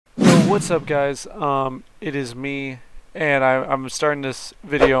What's up, guys? It is me, and I'm starting this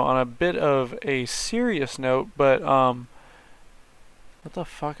video on a bit of a serious note, but what the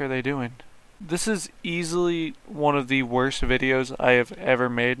fuck are they doing? This is easily one of the worst videos I have ever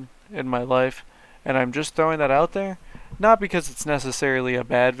made in my life, and I'm just throwing that out there, not because it's necessarily a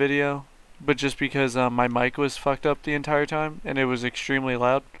bad video, but just because my mic was fucked up the entire time and it was extremely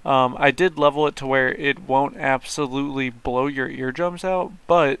loud. I did level it to where it won't absolutely blow your eardrums out,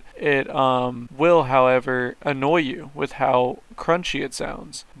 but it will, however, annoy you with how crunchy it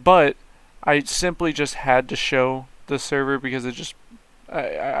sounds. But I simply just had to show the server because it just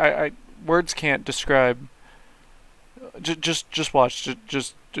I words can't describe. Just watch.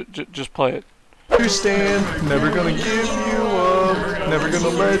 Just play it. Understand, never gonna give you up, never gonna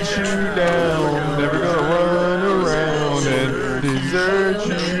let you down, never gonna run around and desert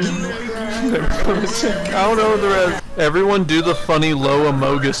you, never gonna take, I don't know the rest. Everyone do the funny low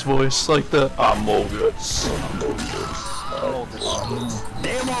Amogus voice, like the Amogus.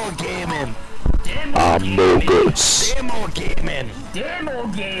 Demo gaming. Amogus. Demo gaming. Demo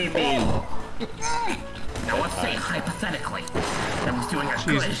gaming! Now let's say hypothetically that was doing a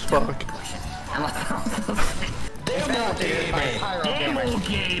Jesus good fuck. Demo gaming. Demo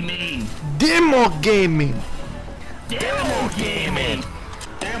gaming! Demo gaming. Demo gaming!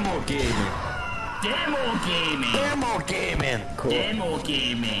 Demo gaming. Demo gaming! Demo gaming. Demo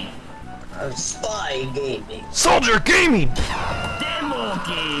gaming! Spy gaming. Soldier gaming. Demo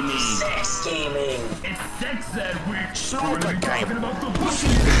gaming! Sex gaming. It's sex that week. Sniper We're game. talking about the pussy.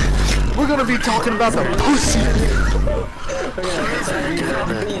 We're gonna be talking about the pussy.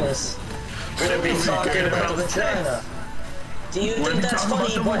 Penis. We're gonna be talking about the vagina. Do you think that's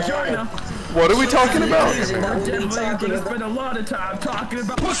funny? But What are we talking about? We're definitely gonna spend a lot of time talking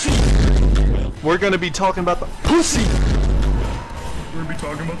about pussy. We're gonna be talking about the pussy. We're gonna be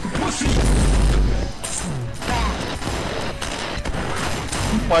talking about the pussy.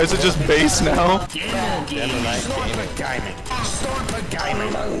 Why is it just bass now? Demo gaming! Sniper gaming. Sniper gaming.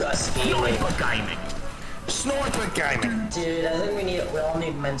 Among Us gaming. Sniper gaming! Sniper gaming. Dude, I think we all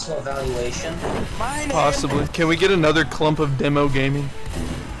need mental evaluation. Possibly. Can we get another clump of demo gaming?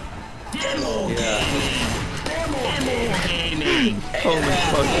 Demo gaming! Demo gaming! Holy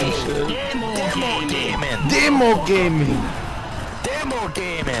fucking shit. Demo gaming! Demo gaming. Demo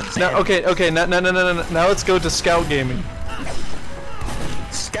gaming. Now, okay, now let's go to scout gaming.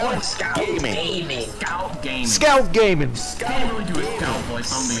 Scout gaming. Gaming. Scout gaming! Scout gaming. Can't really do a scout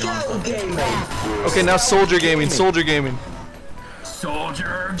voice, I'm being honest with you. Gaming. Okay, now soldier gaming. Soldier gaming.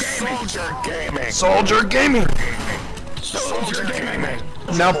 Soldier gaming! Soldier gaming. Soldier gaming. Soldier gaming.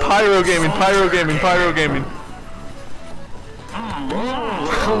 Now pyro gaming. Pyro gaming. Pyro gaming.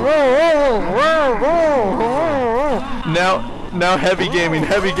 Now heavy gaming.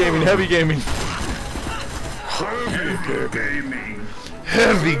 Heavy gaming. Heavy gaming.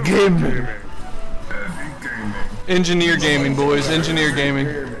 Heavy gaming. Engineer gaming, boys. Engineer gaming.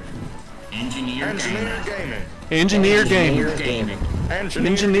 Engineer gaming! Engineer gaming. Gaming!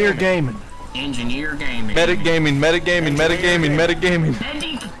 Engineer gaming. Engineer gaming! Medic gaming. Medic gaming. Medic gaming. Medic gaming.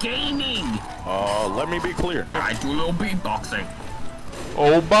 Medic gaming! Let me be clear. I do a little beatboxing.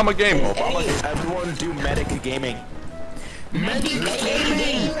 Obama gaming. Everyone do medic gaming. Medic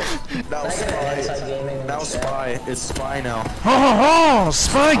gaming! Now spy. Gaming. Now spy. It's spy now. Oh,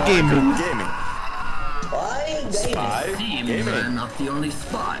 spy gaming. Gaming. Spy gaming. Seems I'm not the only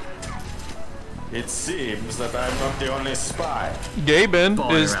spy. It seems that I'm not the only spy. Gaben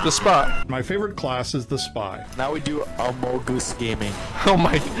is the spot. My favorite class is the spy. Now we do Amogus gaming. Oh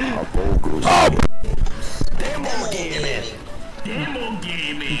my. Amogus. Demo gaming. Demo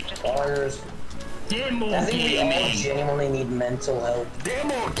gaming! Lawyers. Demo I think we all gaming! genuinely need mental help.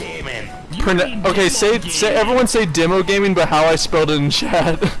 Demo gaming. Okay, say everyone say demo gaming, but how I spelled it in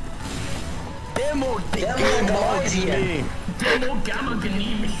chat. Demo Demo gaming. Demo gamma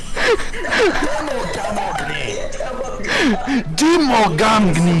gaming! Demo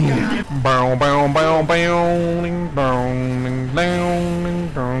gaming. Bow bow bow bow ding dong ding dong ding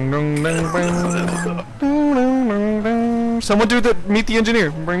dong dong ding dong ding dong ding. Someone do the meet the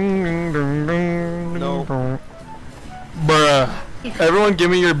engineer. No. Bruh. Everyone give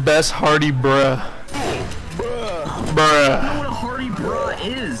me your best hearty bruh. Bruh. Bruh. What a hearty bra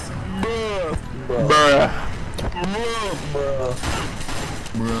is! Bruh.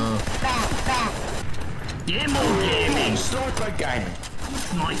 Bruh. Demo gaming! Sniper gaming.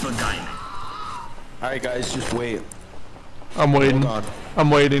 Sniper gaming! Alright guys, just wait. I'm waiting. Hold on.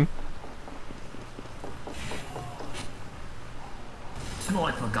 I'm waiting.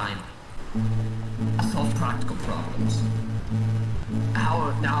 Sniper gaming! I solve practical problems.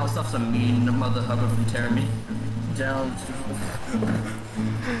 How stuff's a mean mother hugger from tearing me down.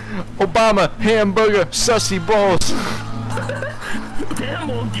 Obama, hamburger, sussy balls.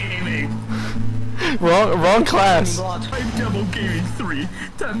 Devil Gaming! Wrong class. I'm Devil Gaming 3.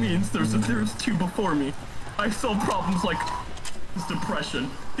 That means there's 2 before me. I solve problems like depression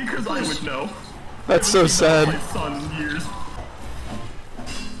because I would know. That's so sad. My son in years.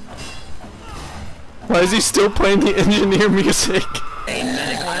 Why is he still playing the engineer music? Hey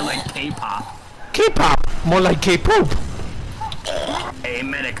medic, I like K-pop. K-pop, more like K-poop. Hey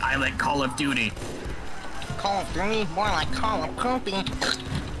medic, I like Call of Duty. Call of Duty, more like Call of Duty.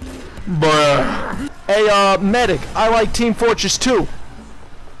 Bruh. Hey, medic, I like Team Fortress 2.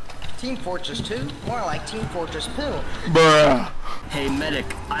 Team Fortress 2, more like Team Fortress 2. Bruh. Hey medic,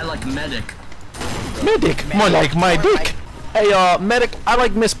 I like Medic. Medic, more like my dick. Hey, medic, I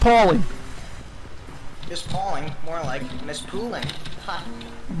like Miss Pauling. Miss Pauling, more like Miss Pooling. Ha.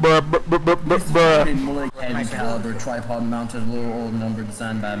 Bruh. Heavy caliber tripod mounted little old number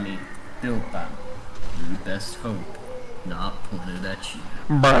designed by me. Built by me. Best hope. Not pointed at you.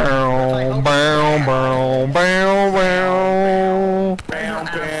 Bow.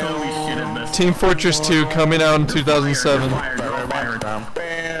 Team Fortress 2 coming out in 2007.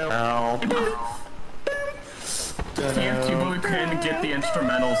 TF2, but we couldn't get the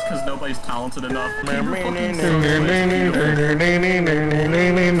instrumentals because nobody's talented enough.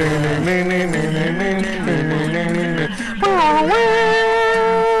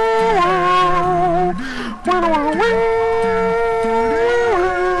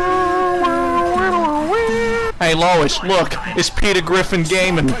 Hey Lois, look, it's Peter Griffin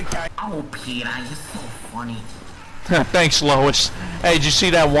gaming. Oh, Peter, you're so funny. Thanks, Lois. Hey, did you see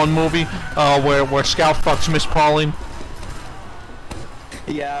that one movie where Scout fucks Miss Pauling?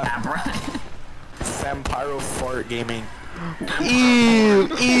 Yeah, Abra. Vampiro Fart Gaming. Ew,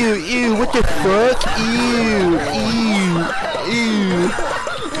 what the fuck? Ew.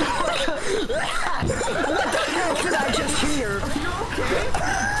 Did I just hear?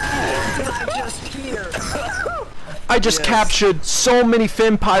 Did I just hear? I just captured so many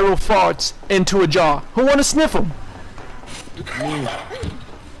Vampiro farts into a jar. Who wanna sniff them? Me.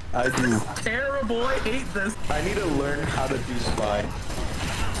 I do. Terrible, I hate this. I need to learn how to do spy.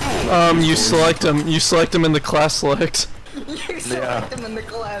 You select them in the class select. You select them in the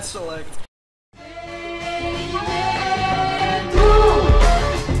class select.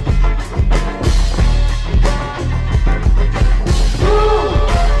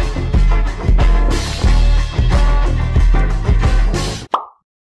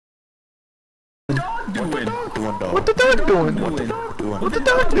 What the dog doing? What the dog doing? What the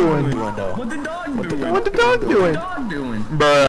dog doing? What the dog doing? What the dog doing? Bruh.